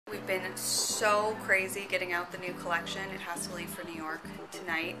been so crazy getting out the new collection. It has to leave for New York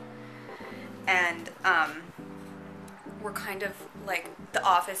tonight. And we're kind of like, the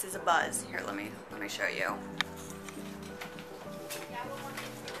office is a buzz. Here, let me show you.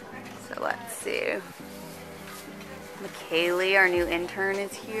 So let's see. McKaylee, our new intern,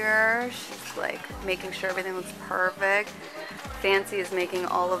 is here. She's like making sure everything looks perfect. Fancy is making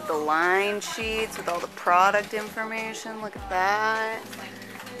all of the line sheets with all the product information. Look at that.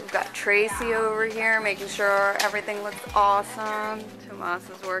 We've got Tracy over here making sure everything looks awesome. Tomas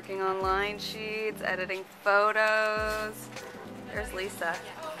is working on line sheets, editing photos. There's Lisa.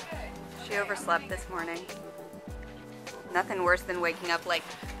 She overslept this morning. Nothing worse than waking up like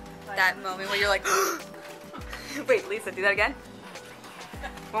that moment where you're like, wait, Lisa, do that again.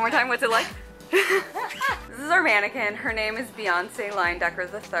 One more time, what's it like? This is our mannequin. Her name is Beyonce Leyendecker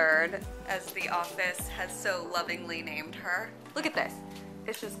III, as the office has so lovingly named her. Look at this.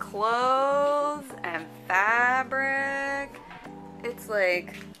 It's just clothes and fabric. It's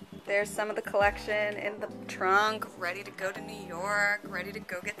like, there's some of the collection in the trunk, ready to go to New York, ready to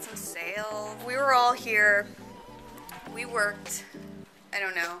go get some sales. We were all here. We worked, I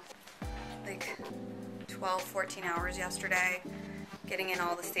don't know, like 12, 14 hours yesterday, getting in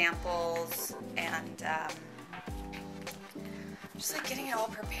all the samples and just like getting it all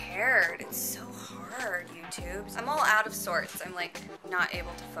prepared. It's so hard, YouTube. I'm all out of sorts. I'm like not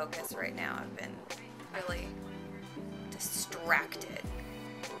able to focus right now. I've been really distracted.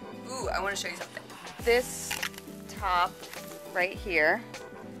 Ooh, I want to show you something. This top right here,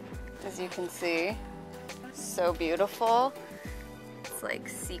 as you can see, so beautiful. It's like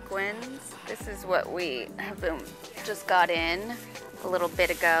sequins. This is what we have just got in a little bit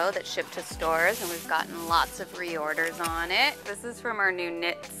ago that shipped to stores, and we've gotten lots of reorders on it. This is from our new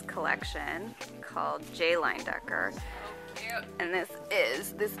knits collection called Leyendecker. And this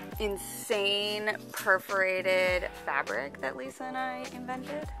is this insane perforated fabric that Lisa and I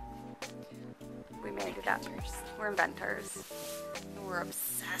invented. We made it up. We're inventors. And we're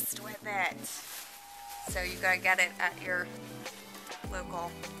obsessed with it. So you gotta get it at your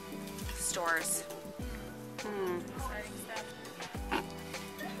local stores.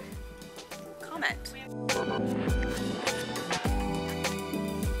 Comment.